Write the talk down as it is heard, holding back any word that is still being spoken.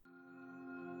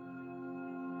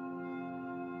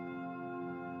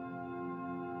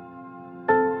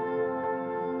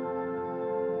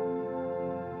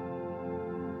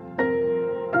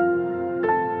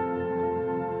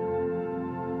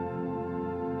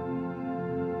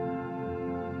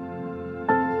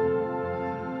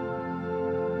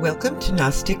Welcome to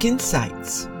Gnostic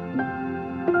Insights.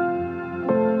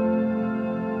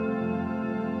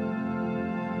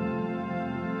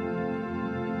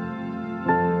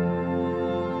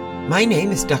 My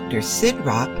name is Dr. Sid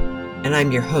Ropp, and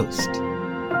I'm your host.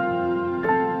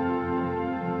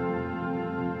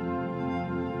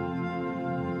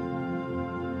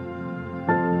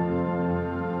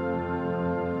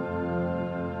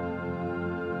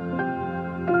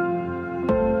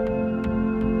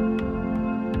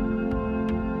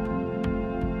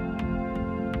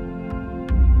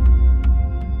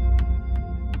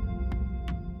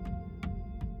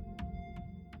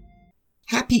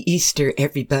 Happy Easter,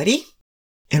 everybody,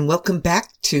 and welcome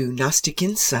back to Gnostic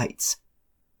Insights.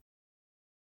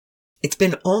 It's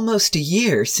been almost a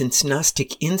year since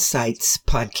Gnostic Insights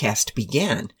podcast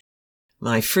began.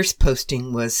 My first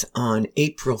posting was on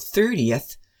April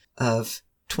 30th of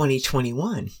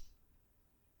 2021.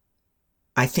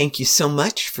 I thank you so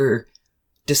much for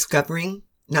discovering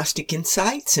Gnostic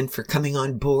Insights and for coming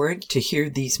on board to hear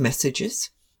these messages.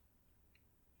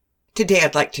 Today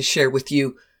I'd like to share with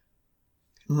you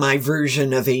my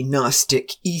version of a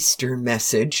Gnostic Easter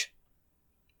message.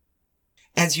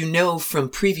 As you know from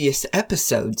previous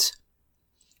episodes,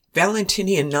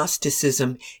 Valentinian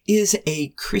Gnosticism is a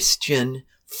Christian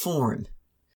form.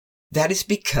 That is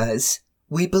because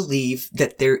we believe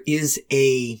that there is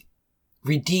a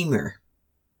Redeemer,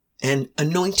 an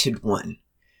Anointed One.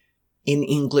 In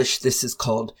English, this is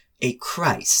called a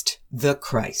Christ, the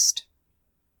Christ.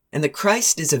 And the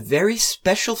Christ is a very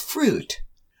special fruit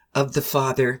of the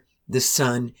Father, the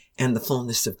Son, and the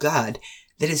fullness of God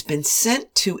that has been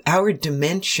sent to our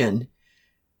dimension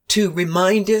to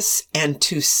remind us and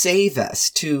to save us,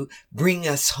 to bring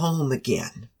us home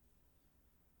again.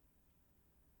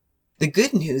 The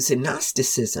good news in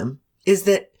Gnosticism is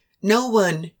that no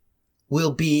one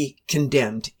will be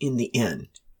condemned in the end.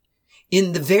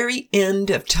 In the very end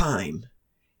of time,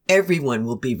 everyone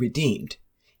will be redeemed,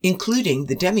 including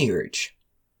the demiurge.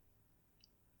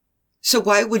 So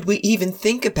why would we even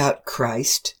think about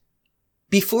Christ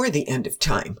before the end of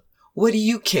time? What do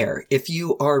you care if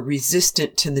you are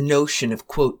resistant to the notion of,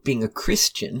 quote, being a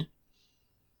Christian?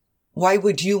 Why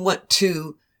would you want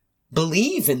to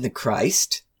believe in the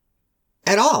Christ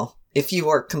at all if you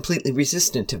are completely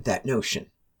resistant of that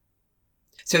notion?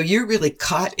 So you're really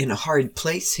caught in a hard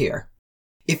place here.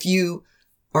 If you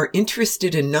are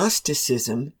interested in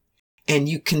Gnosticism and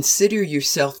you consider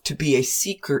yourself to be a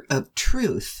seeker of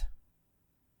truth,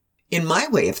 in my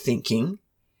way of thinking,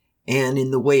 and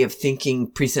in the way of thinking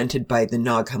presented by the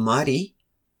Nag Hammadi,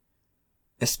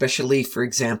 especially, for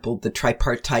example, the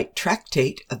Tripartite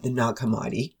Tractate of the Nag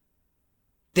Hammadi,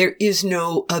 there is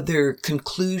no other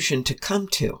conclusion to come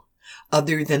to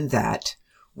other than that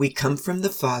we come from the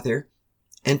Father,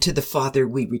 and to the Father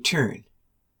we return.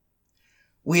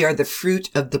 We are the fruit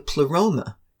of the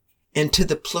Pleroma, and to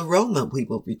the Pleroma we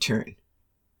will return.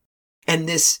 And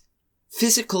this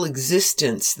physical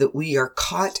existence that we are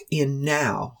caught in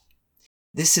now,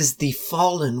 this is the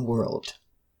fallen world,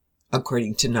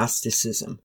 according to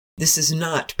Gnosticism. This is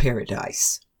not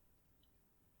paradise.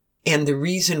 And the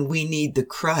reason we need the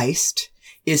Christ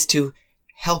is to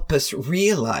help us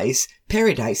realize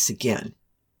paradise again.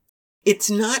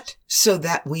 It's not so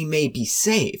that we may be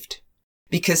saved,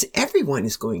 because everyone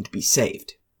is going to be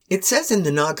saved. It says in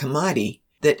the Nag Hammadi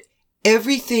that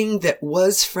everything that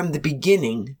was from the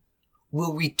beginning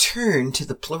will return to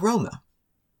the Pleroma.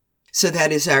 So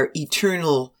that is our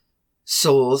eternal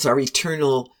souls, our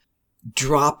eternal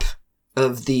drop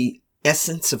of the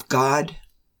essence of God.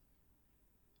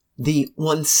 The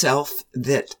one self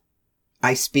that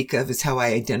I speak of is how I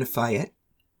identify it.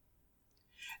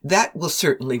 That will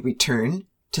certainly return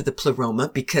to the Pleroma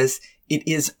because it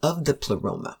is of the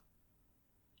Pleroma.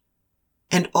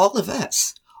 And all of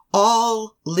us,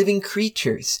 all living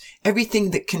creatures,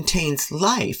 everything that contains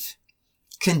life,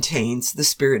 contains the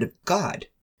Spirit of God,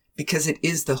 because it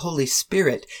is the Holy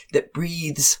Spirit that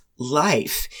breathes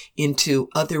life into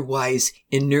otherwise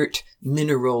inert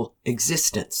mineral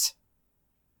existence.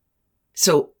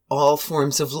 So all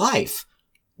forms of life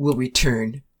will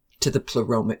return to the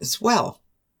Pleroma as well.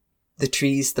 The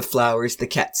trees, the flowers, the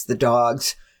cats, the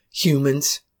dogs,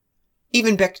 humans,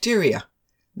 even bacteria,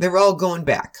 they're all going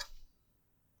back.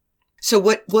 So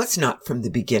what was not from the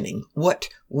beginning? What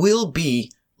will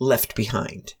be left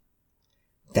behind?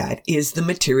 That is the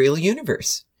material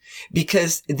universe.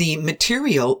 Because the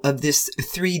material of this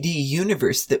 3D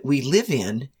universe that we live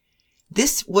in,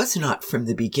 this was not from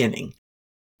the beginning.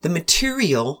 The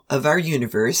material of our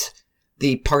universe,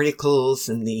 the particles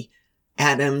and the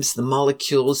atoms, the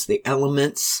molecules, the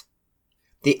elements,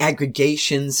 the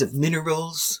aggregations of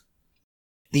minerals,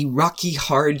 the rocky,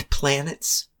 hard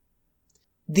planets.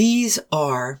 These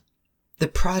are the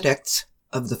products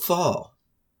of the fall.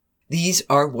 These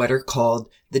are what are called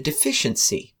the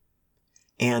deficiency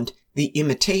and the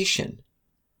imitation.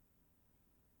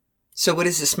 So what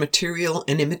is this material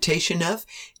an imitation of?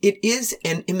 It is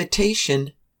an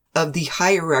imitation of the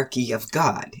hierarchy of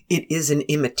God. It is an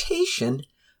imitation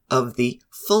of the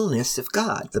fullness of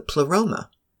God, the Pleroma.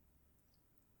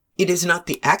 It is not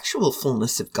the actual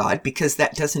fullness of God because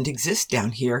that doesn't exist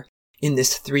down here in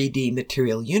this 3D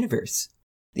material universe.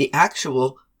 The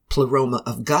actual Pleroma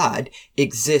of God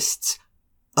exists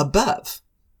above,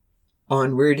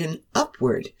 onward and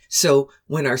upward. So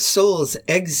when our souls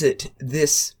exit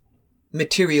this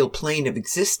material plane of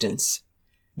existence,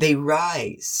 they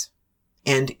rise.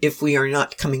 And if we are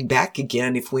not coming back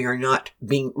again, if we are not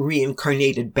being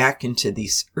reincarnated back into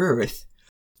this earth,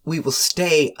 we will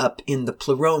stay up in the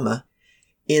Pleroma,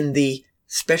 in the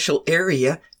special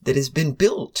area that has been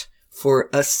built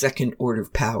for us second order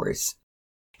powers.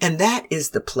 And that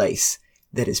is the place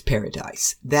that is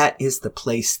paradise. That is the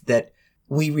place that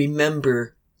we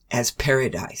remember as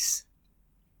paradise.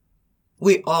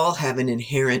 We all have an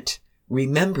inherent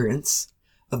remembrance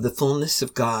of the fullness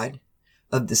of God,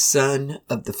 of the Son,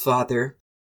 of the Father,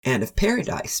 and of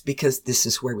paradise, because this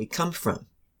is where we come from.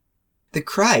 The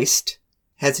Christ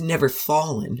has never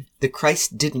fallen. The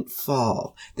Christ didn't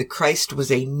fall. The Christ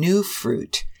was a new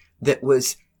fruit that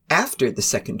was after the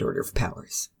second order of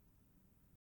powers.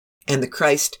 And the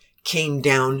Christ came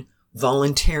down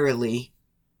voluntarily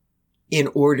in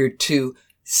order to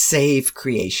save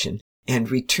creation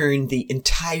and return the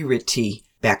entirety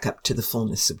back up to the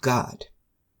fullness of God.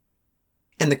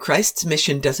 And the Christ's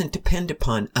mission doesn't depend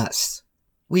upon us.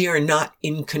 We are not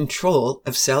in control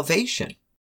of salvation.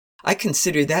 I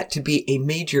consider that to be a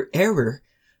major error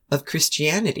of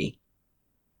Christianity.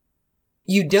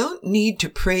 You don't need to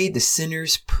pray the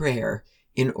sinner's prayer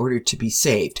in order to be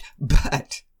saved,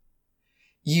 but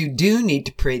you do need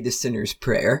to pray the sinner's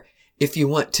prayer if you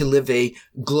want to live a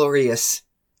glorious,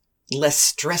 less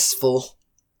stressful,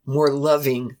 more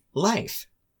loving life.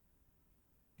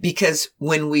 Because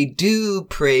when we do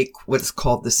pray what is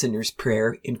called the sinner's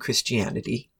prayer in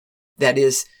Christianity, that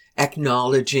is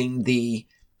acknowledging the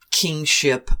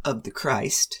kingship of the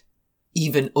Christ,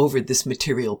 even over this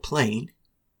material plane,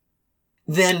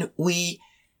 then we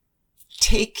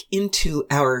take into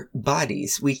our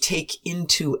bodies, we take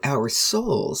into our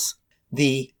souls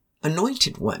the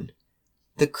Anointed One,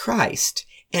 the Christ,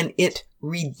 and it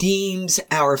redeems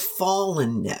our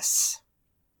fallenness.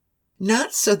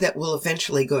 Not so that we'll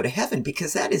eventually go to heaven,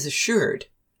 because that is assured.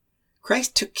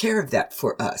 Christ took care of that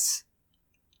for us.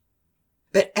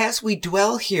 But as we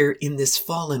dwell here in this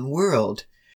fallen world,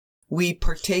 we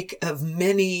partake of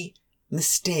many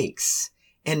mistakes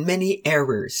and many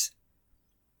errors.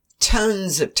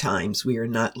 Tons of times we are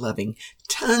not loving.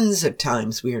 Tons of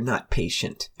times we are not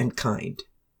patient and kind.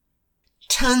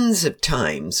 Tons of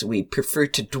times we prefer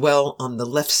to dwell on the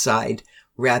left side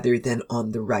rather than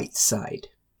on the right side.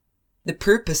 The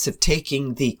purpose of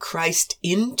taking the Christ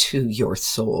into your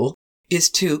soul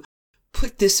is to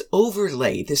put this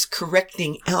overlay, this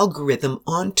correcting algorithm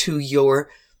onto your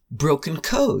broken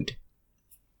code.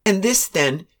 And this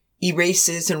then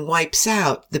erases and wipes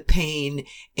out the pain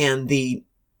and the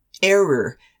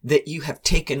error that you have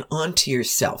taken onto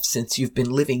yourself since you've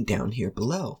been living down here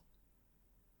below.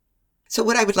 So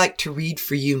what I would like to read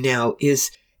for you now is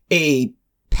a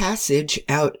passage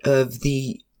out of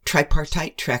the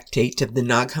Tripartite Tractate of the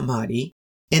Nag Hammadi,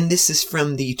 and this is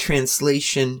from the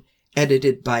translation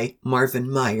edited by Marvin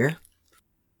Meyer.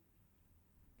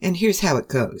 And here's how it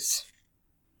goes.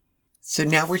 So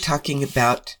now we're talking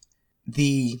about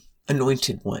the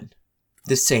Anointed One,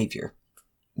 the Savior,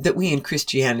 that we in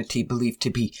Christianity believe to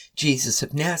be Jesus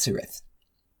of Nazareth.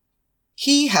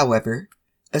 He, however,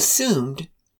 assumed,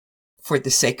 for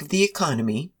the sake of the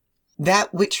economy,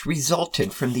 that which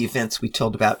resulted from the events we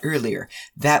told about earlier,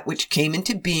 that which came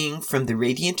into being from the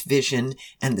radiant vision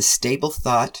and the stable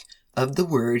thought of the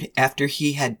Word after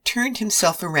he had turned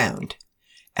himself around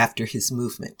after his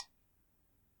movement.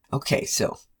 Okay,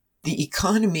 so the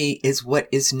economy is what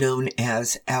is known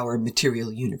as our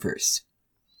material universe.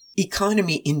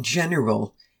 Economy in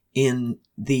general in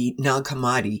the Nag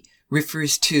Hammadi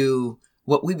refers to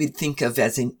what we would think of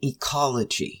as an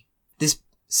ecology. This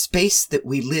space that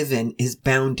we live in is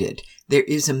bounded. There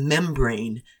is a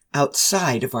membrane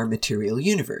outside of our material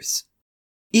universe.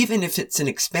 Even if it's an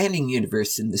expanding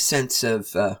universe in the sense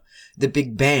of the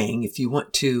Big Bang, if you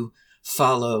want to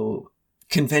follow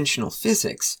conventional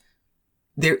physics,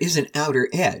 there is an outer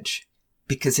edge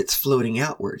because it's floating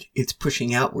outward. It's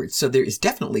pushing outward. So there is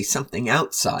definitely something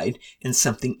outside and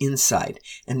something inside.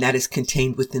 And that is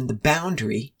contained within the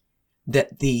boundary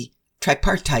that the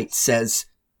tripartite says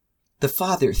the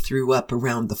Father threw up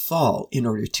around the fall in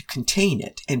order to contain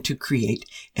it and to create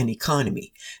an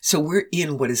economy. So we're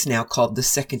in what is now called the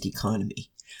second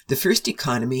economy. The first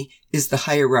economy is the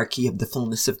hierarchy of the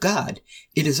fullness of God.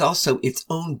 It is also its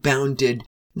own bounded,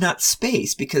 not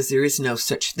space, because there is no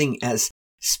such thing as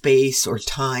space or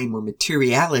time or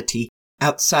materiality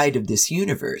outside of this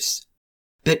universe.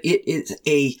 But it is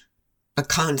a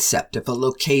concept of a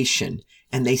location,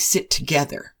 and they sit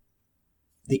together,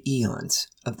 the eons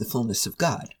of the fullness of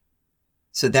God.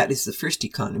 So that is the first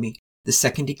economy. The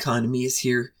second economy is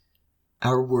here,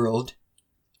 our world.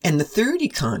 And the third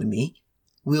economy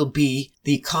will be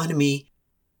the economy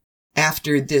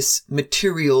after this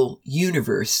material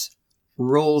universe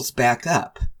rolls back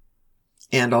up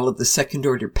and all of the second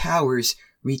order powers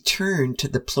return to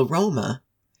the Pleroma.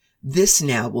 This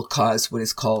now will cause what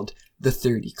is called the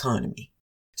third economy.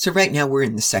 So right now we're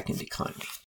in the second economy.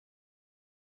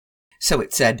 So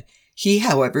it said, he,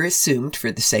 however, assumed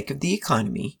for the sake of the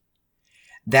economy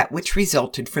that which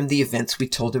resulted from the events we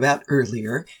told about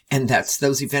earlier, and that's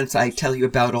those events I tell you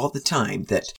about all the time,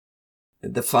 that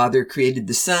the Father created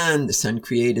the Son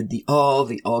created the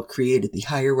all created the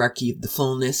hierarchy of the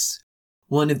fullness.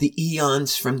 One of the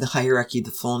eons from the hierarchy of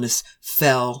the fullness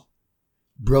fell,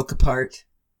 broke apart,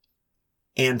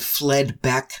 and fled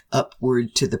back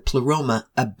upward to the Pleroma,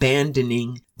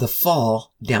 abandoning the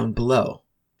fall down below.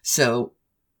 So,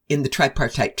 in the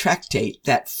Tripartite Tractate,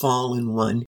 that fallen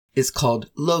one is called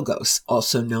Logos,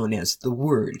 also known as the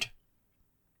Word.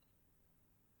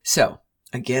 So,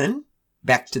 again,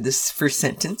 back to this first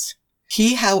sentence.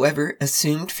 He, however,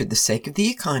 assumed for the sake of the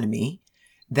economy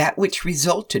that which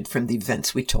resulted from the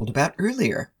events we told about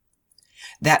earlier,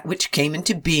 that which came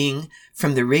into being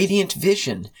from the radiant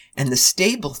vision and the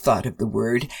stable thought of the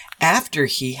Word after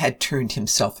he had turned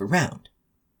himself around,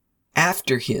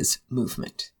 after his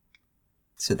movement.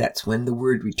 So that's when the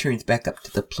Word returns back up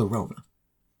to the Pleroma.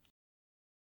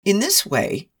 In this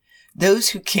way, those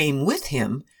who came with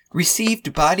him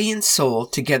received body and soul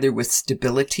together with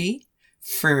stability,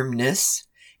 firmness,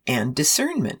 and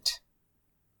discernment.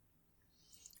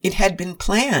 It had been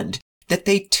planned that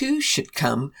they too should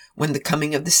come when the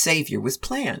coming of the Savior was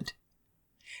planned.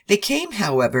 They came,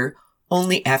 however,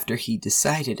 only after he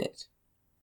decided it.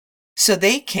 So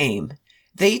they came,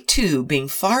 they too being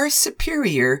far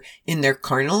superior in their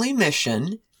carnal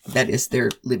emission, that is,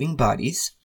 their living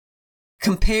bodies,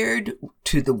 compared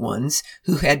to the ones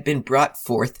who had been brought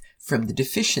forth from the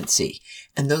deficiency.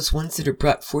 And those ones that are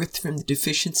brought forth from the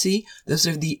deficiency, those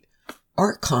are the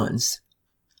archons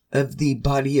of the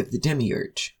body of the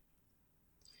demiurge.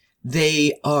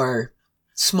 They are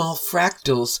small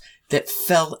fractals that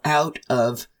fell out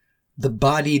of the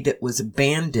body that was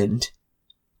abandoned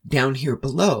down here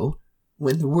below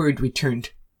when the Word returned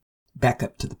back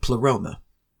up to the Pleroma.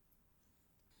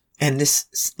 And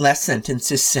this last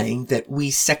sentence is saying that we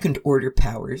second order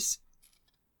powers,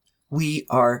 we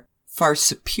are far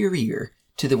superior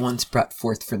to the ones brought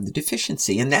forth from the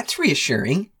deficiency. And that's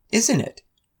reassuring, isn't it?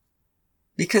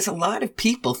 Because a lot of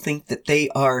people think that they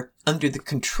are under the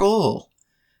control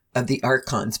of the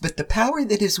archons, but the power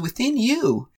that is within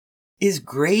you is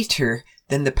greater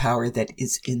than the power that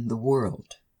is in the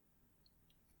world.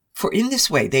 For in this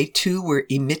way they too were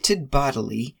emitted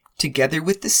bodily together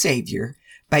with the Savior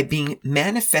by being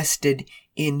manifested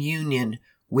in union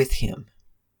with him.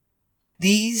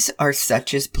 These are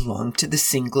such as belong to the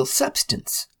single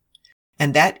substance,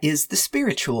 and that is the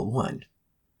spiritual one.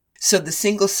 So the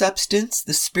single substance,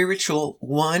 the spiritual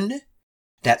one,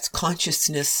 that's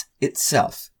consciousness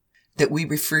itself, that we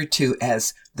refer to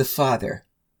as the Father.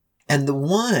 And the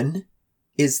one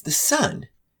is the Son,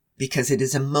 because it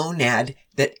is a monad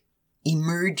that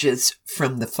emerges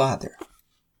from the Father.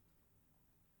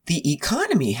 The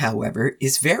economy, however,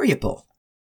 is variable,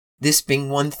 this being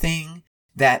one thing,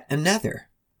 that another.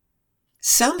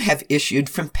 Some have issued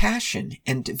from passion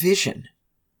and division.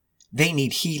 They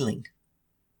need healing.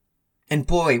 And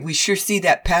boy, we sure see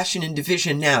that passion and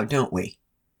division now, don't we?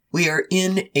 We are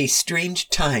in a strange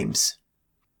times.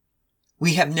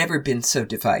 We have never been so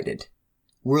divided,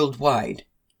 worldwide.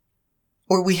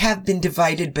 Or we have been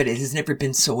divided, but it has never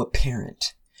been so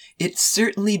apparent. It's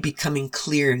certainly becoming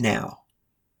clear now.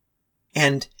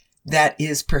 And that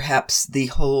is perhaps the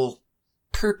whole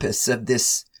purpose of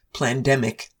this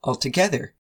pandemic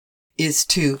altogether, is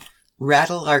to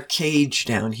rattle our cage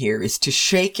down here, is to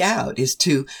shake out, is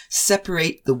to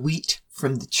separate the wheat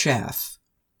from the chaff.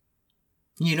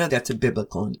 You know that's a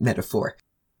biblical metaphor.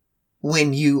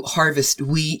 when you harvest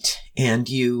wheat and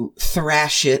you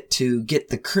thrash it to get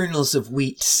the kernels of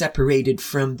wheat separated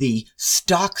from the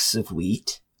stalks of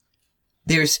wheat,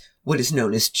 there's what is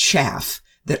known as chaff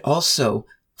that also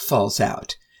falls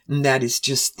out. And that is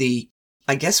just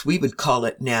I guess we would call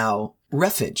it now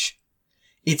roughage.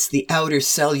 It's the outer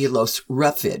cellulose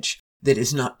roughage that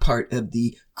is not part of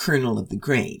the kernel of the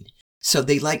grain. So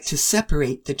they like to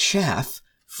separate the chaff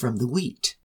from the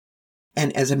wheat.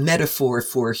 And as a metaphor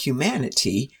for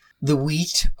humanity, the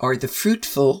wheat are the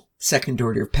fruitful second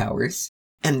order powers,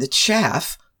 and the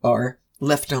chaff are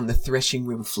left on the threshing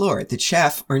room floor. The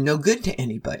chaff are no good to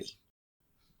anybody.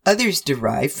 Others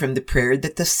derive from the prayer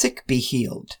that the sick be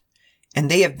healed, and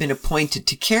they have been appointed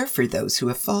to care for those who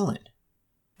have fallen.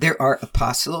 There are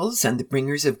apostles and the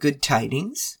bringers of good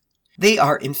tidings. They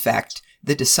are, in fact,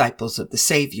 the disciples of the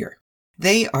Savior.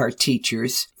 They are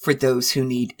teachers for those who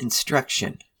need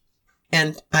instruction.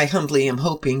 And I humbly am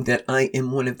hoping that I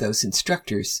am one of those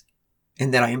instructors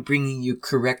and that I am bringing you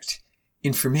correct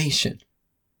information.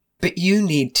 But you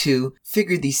need to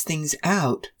figure these things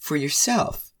out for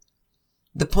yourself.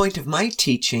 The point of my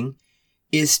teaching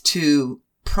is to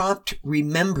prompt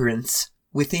remembrance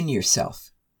within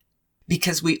yourself,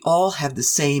 because we all have the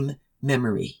same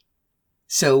memory.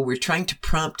 So we're trying to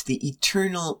prompt the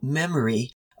eternal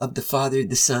memory of the Father,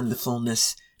 the Son, the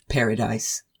fullness,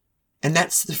 paradise. And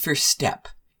that's the first step,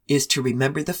 is to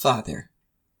remember the Father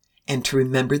and to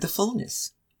remember the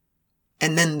fullness.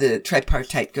 And then the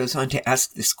tripartite goes on to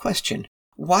ask this question: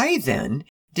 why then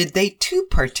did they too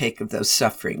partake of those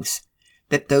sufferings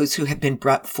that those who have been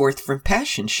brought forth from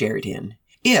passion shared in,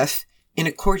 if, in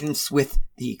accordance with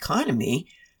the economy,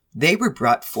 they were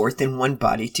brought forth in one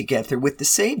body together with the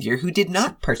Savior who did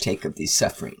not partake of these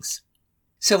sufferings?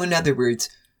 So in other words,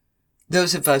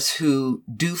 those of us who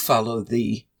do follow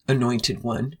the Anointed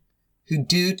One, who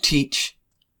do teach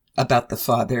about the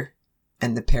Father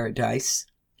and the paradise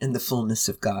and the fullness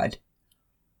of God,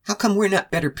 how come we're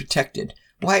not better protected?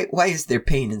 Why is there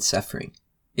pain and suffering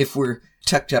if we're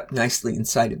tucked up nicely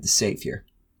inside of the Savior?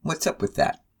 What's up with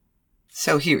that?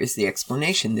 So here is the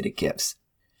explanation that it gives.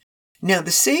 Now,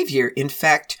 the Savior, in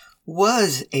fact,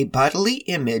 was a bodily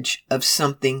image of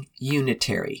something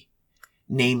unitary,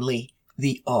 namely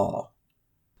the all.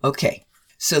 Okay,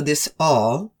 so this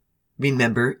all,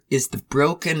 remember, is the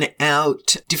broken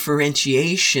out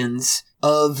differentiations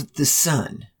of the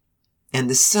Son. And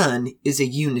the Son is a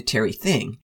unitary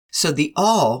thing. So the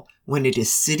all, when it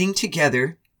is sitting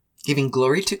together, giving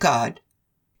glory to God,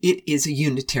 it is a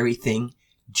unitary thing,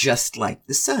 just like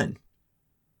the Son.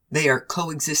 They are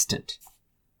coexistent.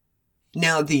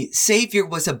 Now, the Savior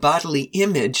was a bodily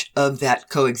image of that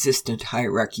coexistent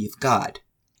hierarchy of God.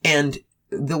 And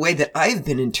the way that I've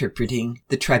been interpreting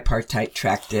the Tripartite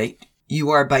Tractate, you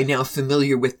are by now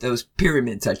familiar with those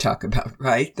pyramids I talk about,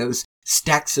 right? Those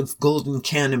stacks of golden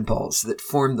cannonballs that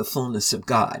form the fullness of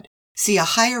God. See, a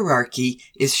hierarchy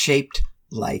is shaped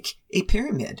like a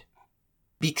pyramid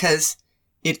because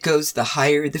it goes the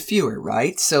higher, the fewer,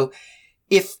 right? So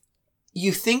if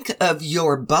you think of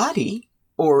your body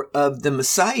or of the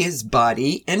Messiah's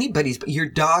body, your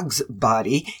dog's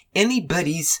body,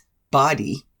 anybody's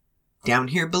body down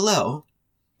here below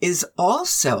is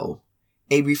also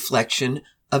a reflection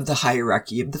of the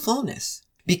hierarchy of the fullness,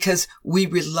 because we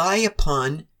rely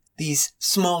upon these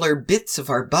smaller bits of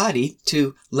our body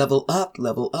to level up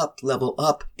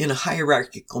in a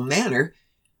hierarchical manner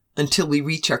until we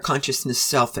reach our consciousness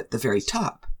self at the very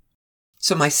top.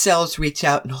 So my cells reach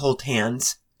out and hold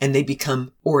hands, and they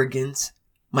become organs.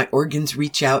 My organs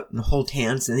reach out and hold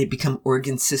hands, and they become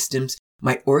organ systems.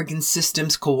 My organ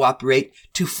systems cooperate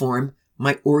to form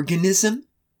my organism,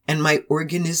 and my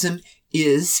organism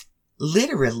is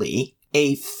literally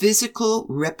a physical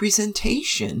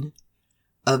representation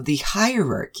of the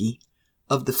hierarchy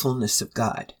of the fullness of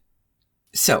God.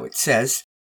 So it says,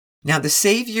 now the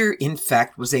Savior, in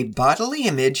fact, was a bodily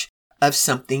image of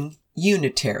something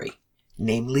unitary,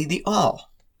 namely the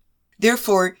all.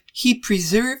 Therefore, he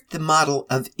preserved the model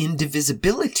of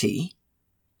indivisibility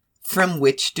from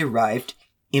which derived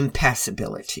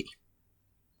impassibility.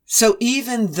 So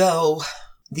even though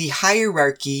the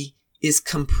hierarchy is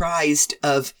comprised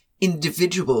of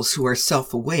individuals who are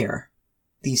self-aware,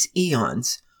 these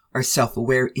eons are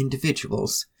self-aware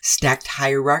individuals stacked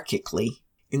hierarchically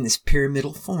in this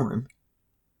pyramidal form.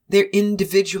 They're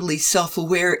individually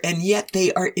self-aware, and yet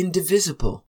they are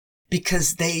indivisible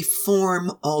because they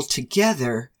form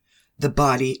altogether the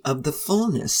body of the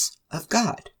fullness of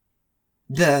God.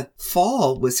 The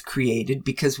fall was created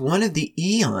because one of the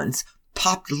eons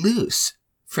popped loose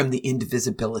from the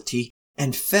indivisibility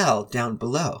and fell down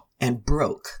below and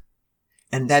broke.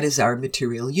 and that is our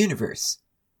material universe.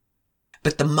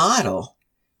 But the model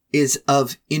is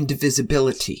of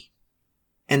indivisibility.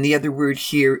 And the other word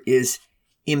here is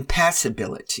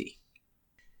impassibility.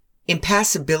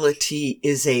 Impassibility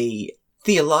is a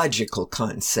theological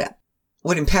concept.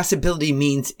 What impassibility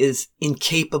means is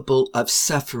incapable of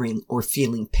suffering or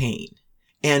feeling pain.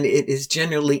 And it is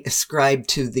generally ascribed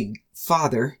to the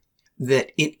Father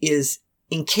that it is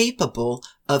incapable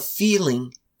of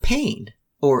feeling pain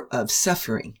or of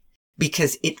suffering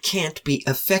because it can't be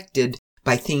affected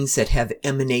by things that have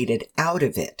emanated out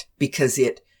of it, because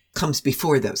it comes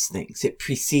before those things. It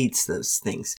precedes those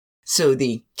things. So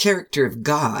the character of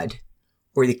God,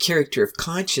 or the character of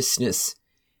consciousness,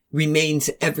 remains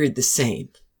ever the same,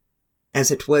 as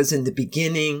it was in the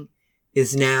beginning,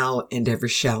 is now, and ever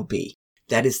shall be.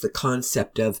 That is the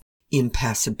concept of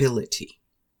impassibility.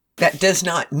 That does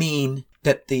not mean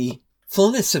that the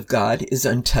fullness of God is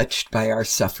untouched by our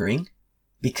suffering,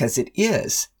 because it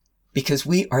is, because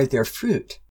we are their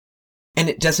fruit. And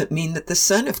it doesn't mean that the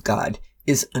Son of God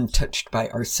is untouched by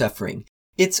our suffering.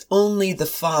 It's only the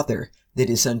Father that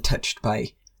is untouched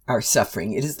by our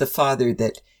suffering. It is the Father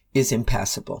that is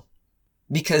impassible,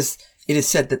 because it is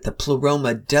said that the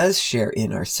Pleroma does share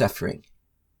in our suffering.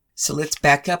 So let's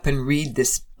back up and read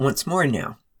this once more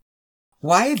now.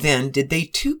 Why then did they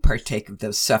too partake of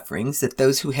those sufferings that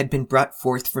those who had been brought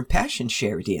forth from passion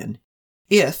shared in,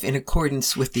 if, in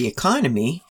accordance with the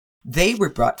economy, they were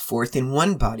brought forth in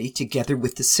one body together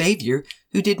with the Savior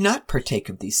who did not partake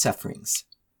of these sufferings?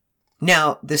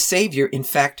 Now, the Savior, in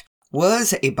fact,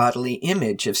 was a bodily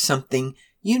image of something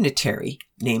unitary,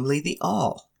 namely the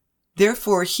all.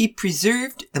 Therefore, he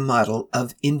preserved the model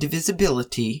of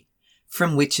indivisibility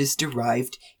from which is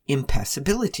derived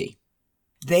impassibility.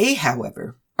 They,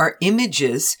 however, are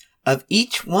images of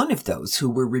each one of those who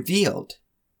were revealed.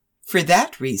 For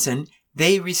that reason,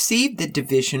 they received the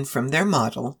division from their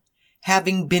model,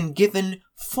 having been given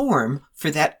form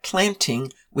for that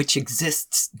planting which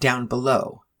exists down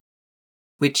below,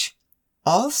 which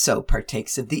also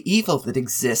partakes of the evil that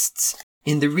exists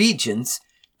in the regions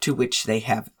to which they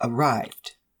have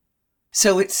arrived.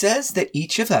 So it says that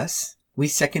each of us, we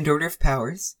second order of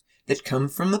powers that come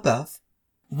from above,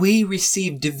 we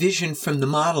receive division from the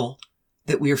model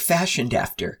that we are fashioned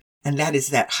after, and that is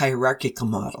that hierarchical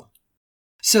model.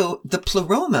 So the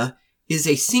Pleroma is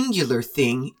a singular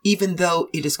thing, even though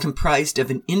it is comprised of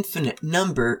an infinite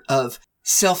number of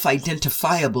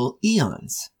self-identifiable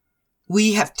eons.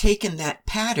 We have taken that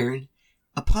pattern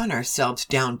upon ourselves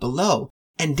down below,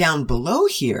 and down below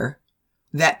here,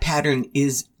 that pattern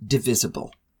is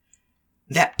divisible.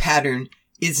 That pattern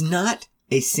is not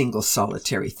a single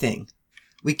solitary thing.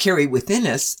 We carry within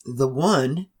us the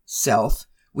one self,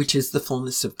 which is the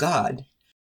fullness of God.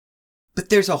 But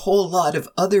there's a whole lot of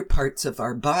other parts of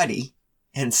our body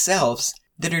and selves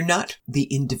that are not the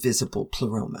indivisible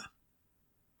Pleroma.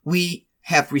 We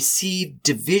have received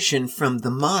division from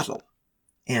the model.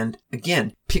 And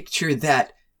again, picture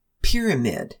that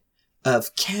pyramid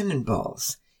of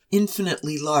cannonballs,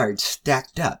 infinitely large,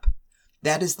 stacked up.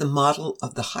 That is the model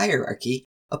of the hierarchy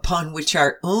upon which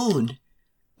our own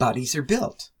bodies are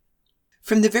built.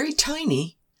 From the very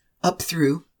tiny up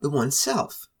through the one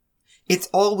self. It's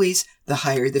always the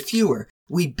higher the fewer.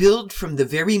 We build from the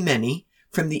very many,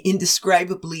 from the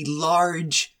indescribably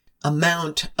large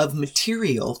amount of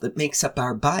material that makes up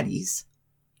our bodies.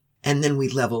 And then we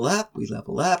level up, we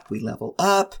level up, we level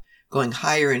up, going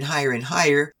higher and higher and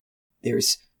higher.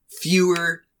 There's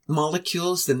fewer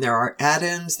molecules than there are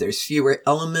atoms. There's fewer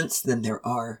elements than there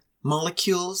are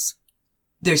molecules.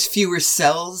 There's fewer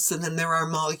cells than there are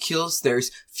molecules.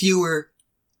 There's fewer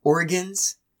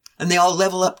organs. And they all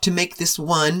level up to make this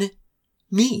one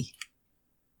me.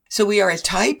 So we are a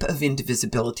type of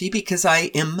indivisibility because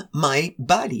I am my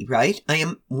body, right? I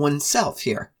am one self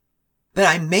here. But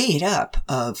I'm made up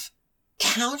of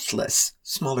countless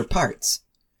smaller parts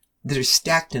that are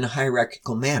stacked in a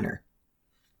hierarchical manner.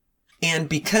 And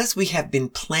because we have been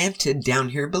planted down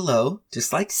here below,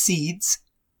 just like seeds,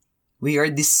 we are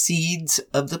the seeds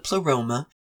of the Pleroma,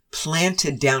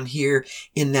 planted down here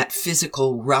in that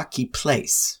physical rocky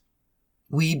place.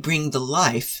 We bring the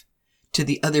life to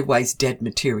the otherwise dead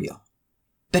material.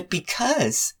 But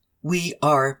because we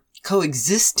are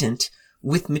coexistent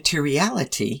with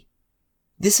materiality,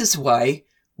 this is why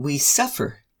we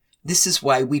suffer. This is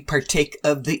why we partake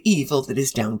of the evil that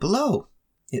is down below,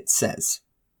 it says.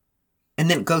 And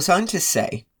then it goes on to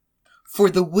say, for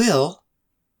the will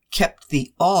kept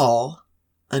the all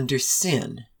under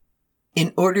sin,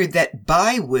 in order that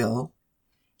by will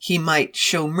he might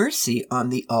show mercy on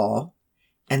the all,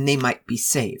 and they might be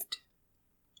saved.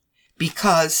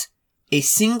 Because a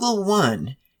single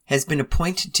one has been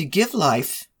appointed to give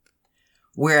life,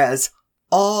 whereas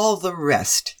all the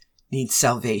rest need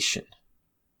salvation.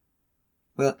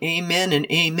 Well, amen and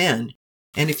amen.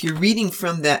 And if you're reading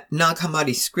from that Nag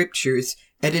Hammadi scriptures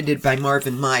edited by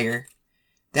Marvin Meyer,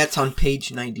 that's on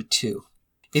page 92.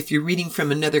 If you're reading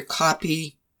from another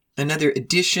copy, another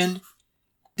edition,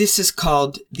 this is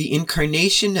called The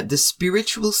Incarnation of the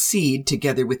Spiritual Seed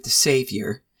Together with the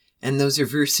Savior. And those are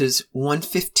verses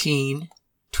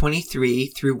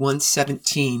 115:23 through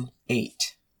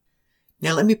 117:8.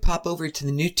 Now let me pop over to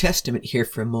the New Testament here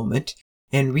for a moment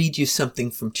and read you something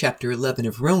from chapter 11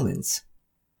 of Romans.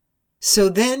 So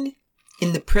then,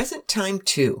 in the present time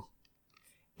too,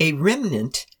 a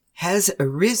remnant has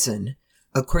arisen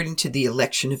according to the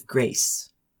election of grace.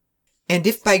 And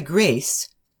if by grace,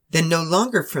 then no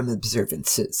longer from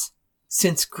observances,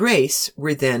 since grace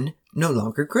were then no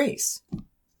longer grace.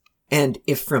 And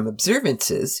if from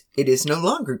observances, it is no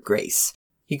longer grace.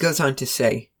 He goes on to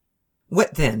say,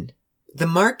 what then? The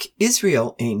mark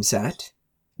Israel aims at,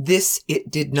 this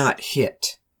it did not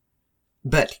hit.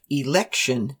 But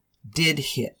election did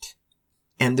hit,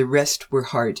 and the rest were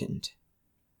hardened.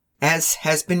 As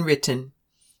has been written,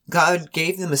 God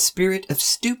gave them a spirit of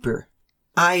stupor,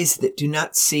 eyes that do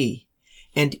not see,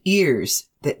 and ears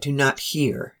that do not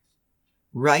hear,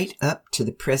 right up to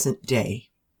the present day.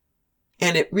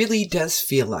 And it really does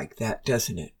feel like that,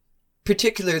 doesn't it?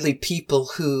 Particularly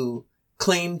people who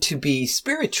claim to be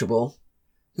spiritual,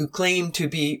 who claim to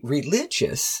be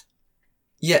religious,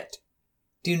 yet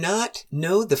do not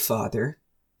know the Father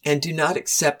and do not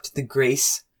accept the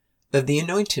grace of the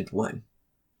Anointed One.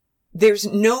 There's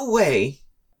no way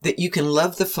that you can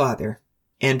love the Father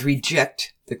and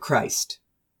reject the Christ.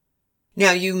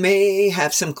 Now, you may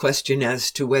have some question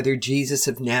as to whether Jesus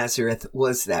of Nazareth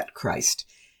was that Christ.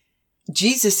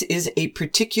 Jesus is a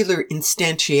particular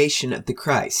instantiation of the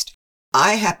Christ.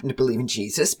 I happen to believe in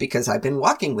Jesus because I've been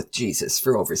walking with Jesus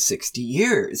for over 60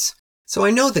 years. So I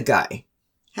know the guy.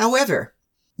 However,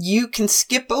 you can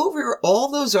skip over all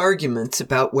those arguments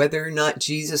about whether or not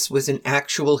Jesus was an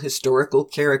actual historical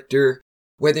character,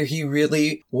 whether he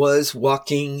really was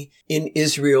walking in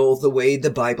Israel the way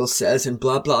the Bible says, and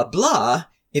blah, blah, blah.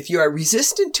 If you are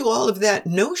resistant to all of that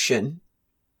notion,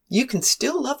 you can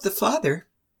still love the Father.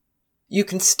 You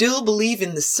can still believe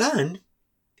in the Son.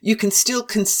 You can still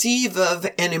conceive of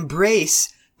and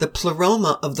embrace the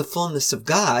Pleroma of the Fullness of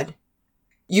God.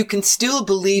 You can still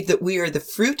believe that we are the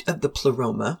fruit of the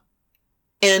Pleroma.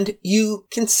 And you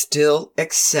can still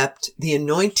accept the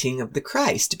anointing of the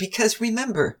Christ. Because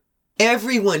remember,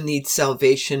 everyone needs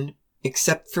salvation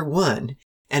except for one,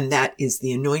 and that is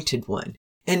the Anointed One.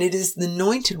 And it is the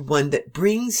Anointed One that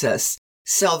brings us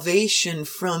salvation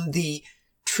from the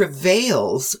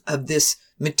travails of this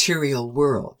material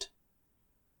world.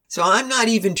 So I'm not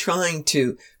even trying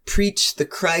to preach the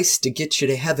Christ to get you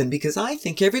to heaven, because I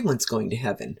think everyone's going to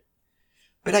heaven.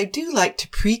 But I do like to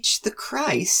preach the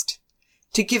Christ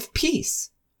to give peace,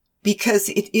 because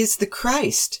it is the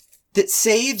Christ that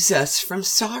saves us from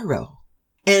sorrow.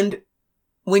 And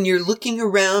when you're looking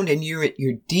around and you're at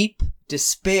your deep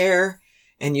despair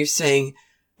and you're saying,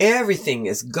 everything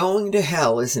is going to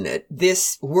hell, isn't it?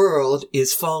 This world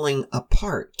is falling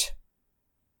apart.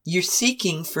 You're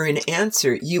seeking for an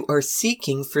answer. You are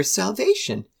seeking for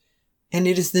salvation. And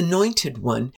it is the Anointed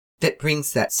One that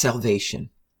brings that salvation.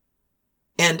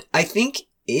 And I think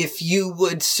if you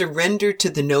would surrender to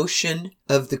the notion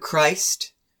of the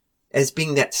Christ as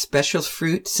being that special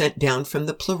fruit sent down from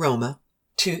the Pleroma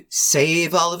to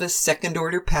save all of us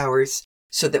second-order powers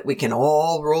so that we can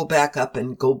all roll back up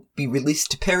and go be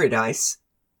released to paradise,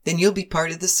 then you'll be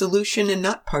part of the solution and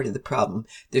not part of the problem.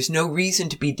 There's no reason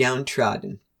to be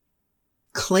downtrodden.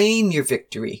 Claim your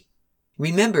victory.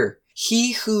 Remember,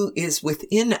 he who is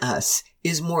within us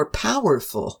is more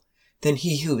powerful than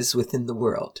he who is within the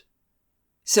world.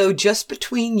 So just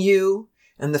between you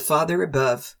and the Father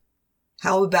above,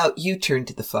 how about you turn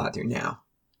to the Father now?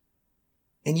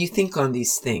 And you think on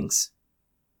these things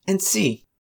and see,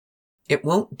 it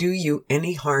won't do you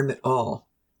any harm at all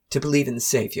to believe in the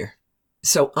Savior.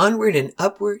 So onward and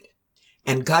upward,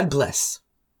 and God bless.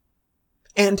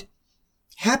 And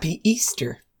happy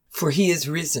Easter, for he is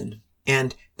risen,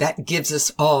 and that gives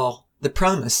us all the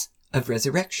promise of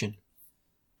resurrection.